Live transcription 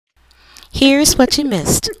Here's what you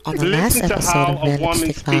missed on the last Listen to episode how of a woman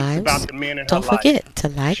Realistic speaks about Vibes. the men in her Don't life. forget to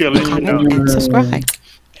like, She'll let you comment, know. and subscribe.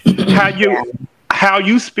 How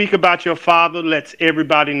you speak about your father lets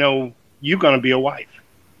everybody know you're gonna be a wife.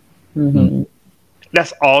 Mm-hmm.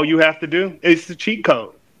 That's all you have to do. It's the cheat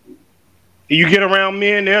code. You get around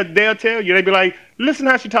men, they'll tell you. They be like, listen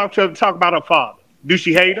how she talk about her father. Do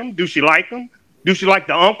she hate him? Do she like him? Do she like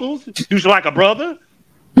the uncles? Do she like a brother?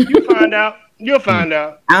 You find out. You'll find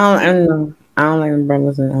out. I don't know. I don't like my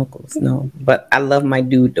brothers and uncles. No, but I love my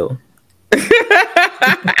dude though. Go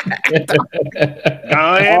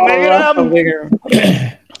ahead, make it up.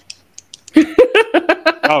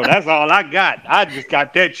 Oh, that's all I got. I just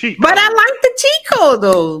got that cheat code. But I like the cheat code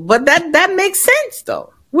though. But that makes sense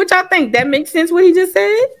though. Which I think that makes sense what he just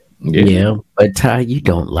said. Yeah, but Ty, you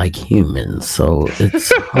don't like humans, so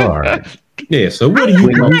it's hard. Yeah, so what do you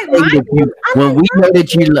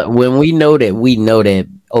when we know that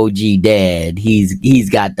OG dad, he's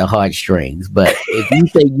got the heartstrings. But if you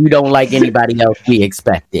say you don't like anybody else, we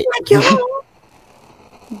expect it.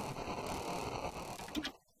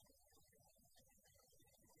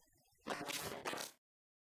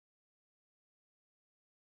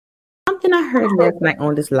 Something I heard last night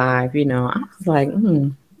on this live, I was like,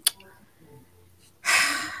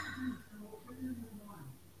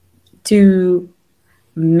 Do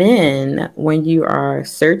men, when you are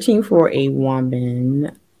searching for a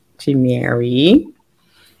woman to marry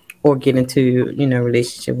or get into,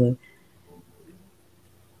 relationship with,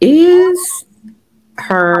 is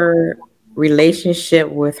her relationship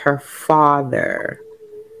with her father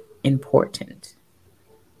important?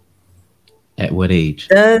 At what age?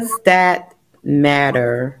 Does that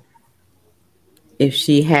matter if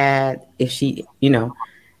she,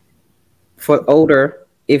 for older,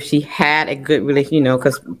 if she had a good relation,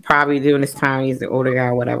 because probably during this time he's the older guy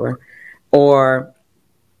or whatever, or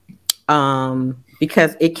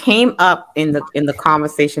because it came up in the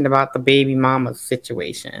conversation about the baby mama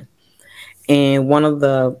situation, and one of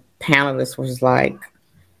the panelists was like,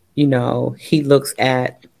 he looks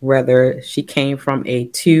at whether she came from a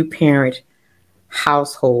 2-parent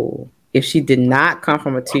household. If she did not come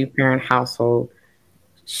from a 2-parent household,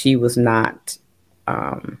 she was not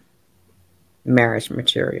marriage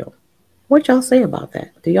material. What y'all say about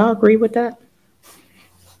that? Do y'all agree with that?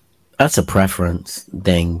 That's a preference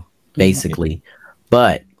thing, basically.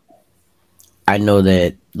 But I know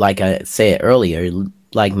that, like I said earlier,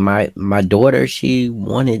 like my daughter, she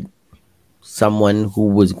wanted someone who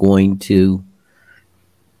was going to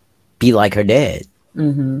be like her dad.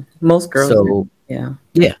 Mm-hmm. Most girls. So yeah.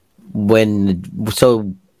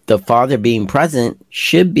 So the father being present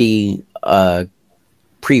should be a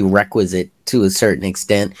prerequisite to a certain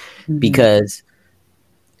extent, because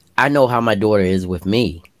I know how my daughter is with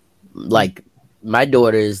me. Like, my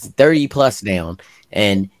daughter is 30 plus now,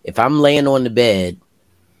 and if I'm laying on the bed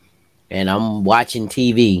and I'm watching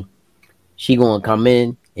TV, she gonna come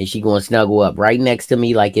in and she gonna snuggle up right next to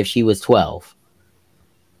me like if she was 12.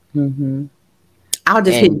 I'll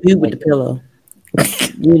just hit you with the pillow.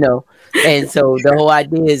 And so the whole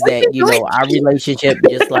idea is that, our relationship,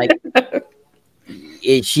 just like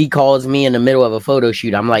if she calls me in the middle of a photo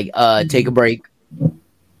shoot, I'm like, take a break.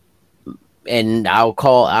 And I'll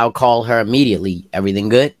call her immediately. Everything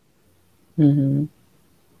good?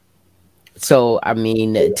 So, I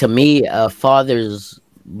mean, to me, a father's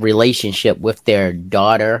relationship with their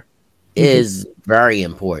daughter is very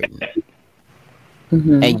important.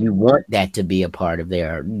 And you want that to be a part of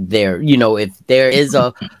their, if there is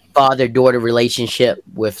a father-daughter relationship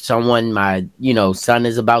with someone my, son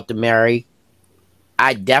is about to marry,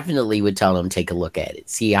 I definitely would tell him, take a look at it.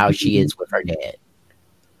 See how she is with her dad.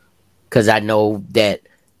 Because I know that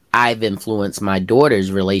I've influenced my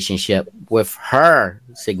daughter's relationship with her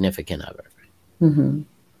significant other.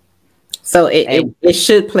 So it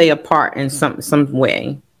should play a part in some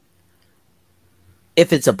way.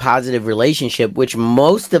 If it's a positive relationship, which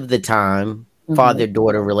most of the time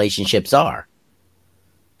father-daughter relationships are.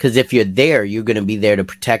 Because if you're there, you're going to be there to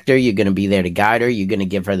protect her. You're going to be there to guide her. You're going to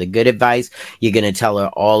give her the good advice. You're going to tell her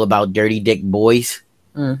all about dirty dick boys.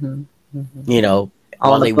 All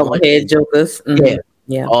they want head jokers.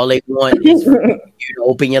 Yeah. All they want is you to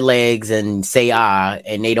open your legs and say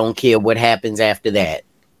and they don't care what happens after that.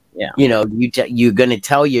 Yeah. You're gonna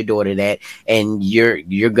tell your daughter that, and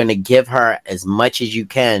you're gonna give her as much as you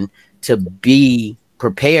can to be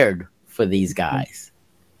prepared for these guys.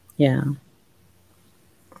 Yeah.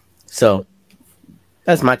 So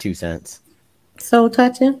that's my 2 cents. So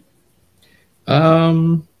Tatya?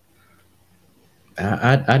 I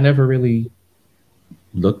never really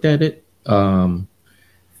looked at it. I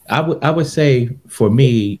would say for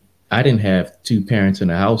me, I didn't have two parents in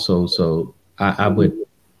the household, so I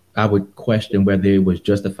would question whether it was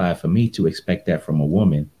justified for me to expect that from a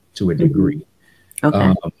woman to a degree.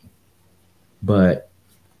 Okay. But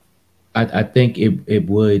I think it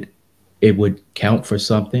would count for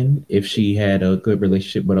something if she had a good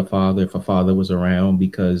relationship with her father, if her father was around,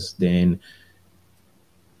 because then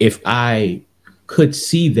if I could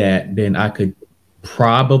see that, then I could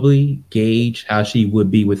probably gauge how she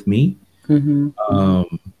would be with me.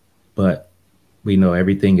 But we know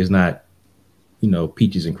everything is not,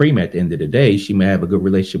 peaches and cream at the end of the day. She may have a good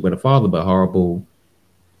relationship with her father, but horrible,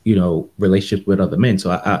 relationships with other men.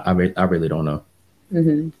 So I really don't know.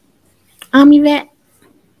 Yvette.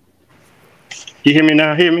 You hear me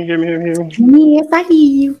now? Hear me? Yes, I hear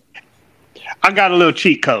you. I got a little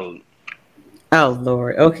cheat code. Oh,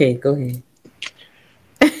 Lord. Okay, go ahead.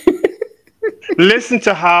 Listen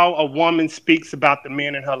to how a woman speaks about the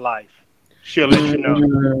men in her life. She'll let you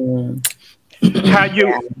know.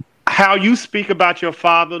 How you speak about your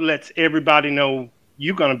father lets everybody know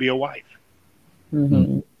you're going to be a wife.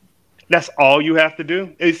 That's all you have to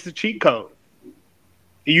do. It's the cheat code.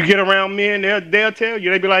 You get around men, they'll tell you.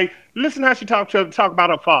 They be like, listen how she talk about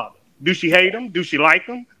her father. Do she hate him? Do she like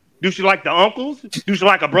him? Do she like the uncles? Do she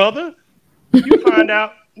like a brother? You'll find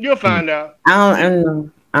out. I don't know.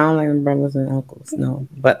 I don't like my brothers and uncles, no.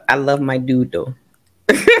 But I love my dude, though.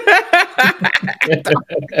 Go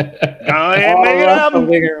ahead,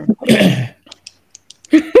 man.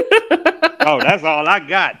 Oh, that's all I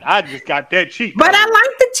got. I just got that cheat code. But I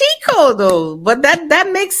like the cheat code, though. But that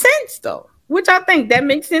makes sense, though. Which I think that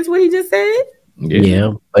makes sense what he just said.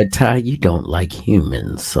 Yeah, but Ty, you don't like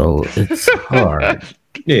humans, so it's hard.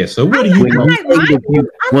 Yeah, so what do you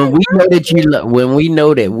when we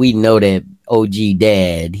know that OG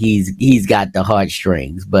dad, he's got the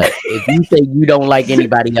heartstrings. But if you say you don't like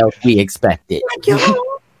anybody else, we expect it.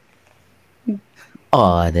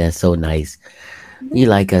 Oh, that's so nice. You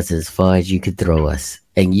like us as far as you could throw us.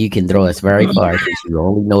 And you can throw us very far because you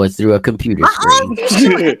only know us through a computer screen.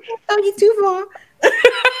 Oh, you too far.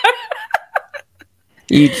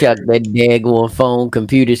 You chuck that daggone phone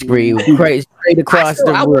computer screen straight across the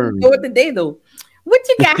room. I wouldn't do it today, though. What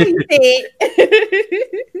you got? He said.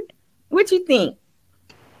 What you think?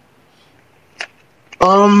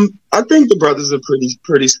 I think the brothers are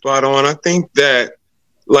pretty spot on. I think that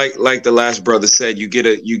like the last brother said, you get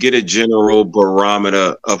a general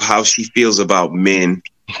barometer of how she feels about men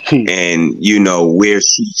and where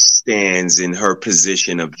she stands in her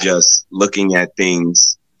position of just looking at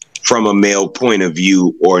things from a male point of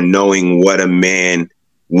view, or knowing what a man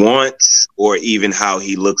wants, or even how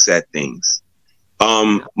he looks at things.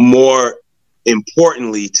 More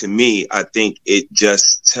importantly to me, I think it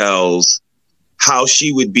just tells how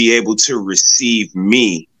she would be able to receive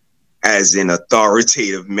me as an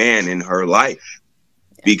authoritative man in her life.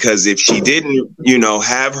 Because if she didn't,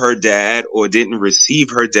 have her dad, or didn't receive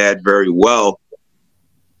her dad very well,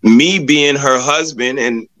 me being her husband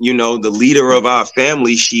and, the leader of our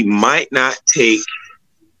family, she might not take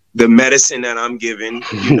the medicine that I'm giving,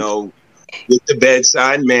 with the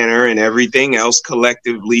bedside manner and everything else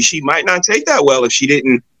collectively. She might not take that well if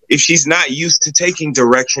she's not used to taking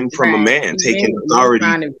direction from a man, taking authority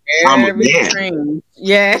from a man.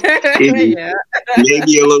 Yeah. It may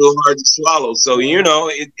be a little hard to swallow. So,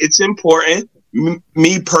 it's important.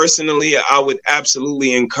 Me personally, I would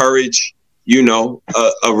absolutely encourage,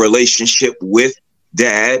 a relationship with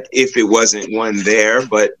dad if it wasn't one there.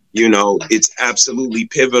 But, it's absolutely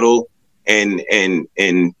pivotal and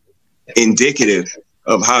indicative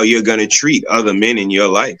of how you're going to treat other men in your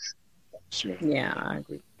life. Sure. Yeah, I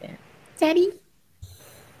agree with that. Teddy?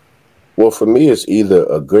 Well, for me, it's either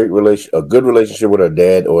a good relationship with her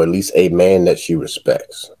dad, or at least a man that she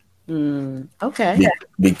respects. Okay.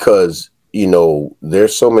 Because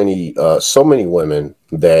there's so many women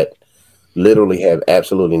that literally have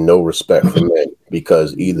absolutely no respect for men,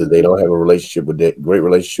 because either they don't have a great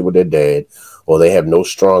relationship with their dad, or they have no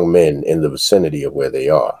strong men in the vicinity of where they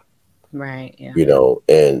are. Right. Yeah.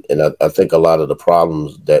 And I think a lot of the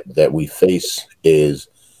problems that we face is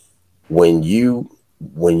when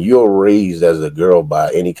you're raised as a girl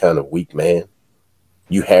by any kind of weak man,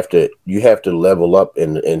 you have to level up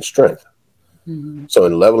in strength. Mm-hmm. So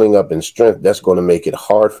in leveling up in strength, that's going to make it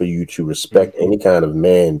hard for you to respect any kind of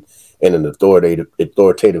man in an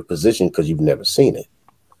authoritative position, because you've never seen it.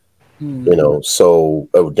 Mm-hmm. So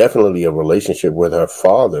definitely a relationship with her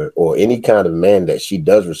father, or any kind of man that she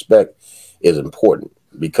does respect, is important.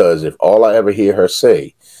 Because if all I ever hear her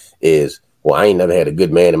say is, well, I ain't never had a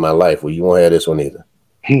good man in my life, well, you won't have this one either.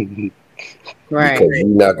 Right. Because you're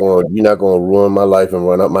not going to ruin my life and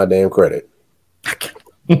run up my damn credit.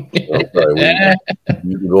 I'm sorry,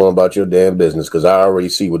 you can go on about your damn business because I already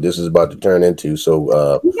see what this is about to turn into.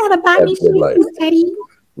 So You gotta buy me shoes, Teddy.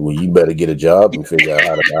 Well, you better get a job and figure out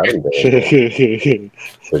how to buy them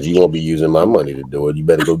because you won't be using my money to do it. You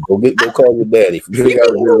better go call your daddy. Figure out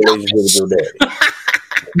a good relationship with your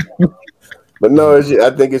daddy. But no, I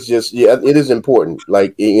think it's just it is important.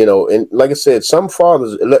 Like and like I said, some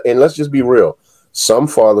fathers, and let's just be real, some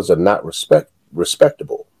fathers are not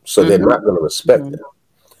respectable, so they're not going to respect them.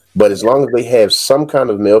 But as long as they have some kind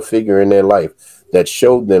of male figure in their life that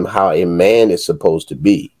showed them how a man is supposed to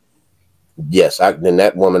be, yes, then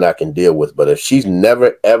that woman I can deal with. But if she's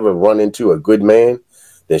never ever run into a good man,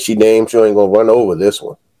 then she damn sure ain't gonna run over this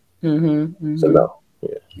one. So no,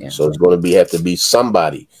 so it's gonna have to be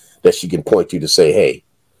somebody that she can point to say, hey,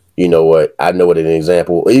 you know what? I know what an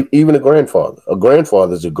example. Even a grandfather. A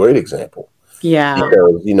grandfather is a great example. Yeah,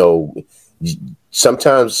 because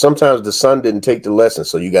sometimes the son didn't take the lesson,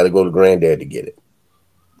 so you got to go to granddad to get it.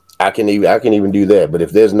 I can even do that. But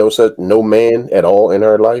if there's no man at all in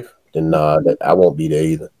her life, then I won't be there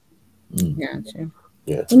either. Gotcha.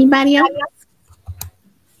 Yeah. Anybody else?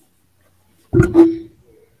 All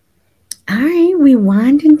right, we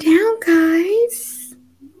winding down, guys.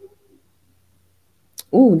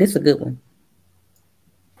 Ooh, this is a good one.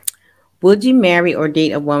 Would you marry or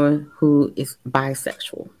date a woman who is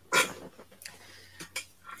bisexual?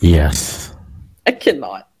 Yes. I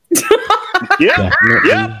cannot. Yep.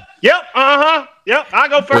 I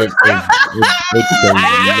go first.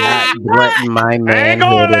 My man. I ain't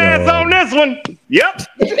going last on this one. Yep.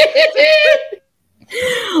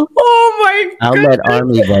 Oh my I'll let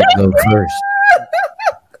Army Vet go first.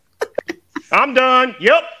 I'm done.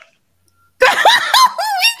 Yep.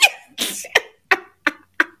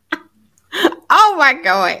 Oh my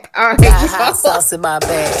God. All right. Got hot sauce in my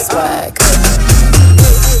bag, swag.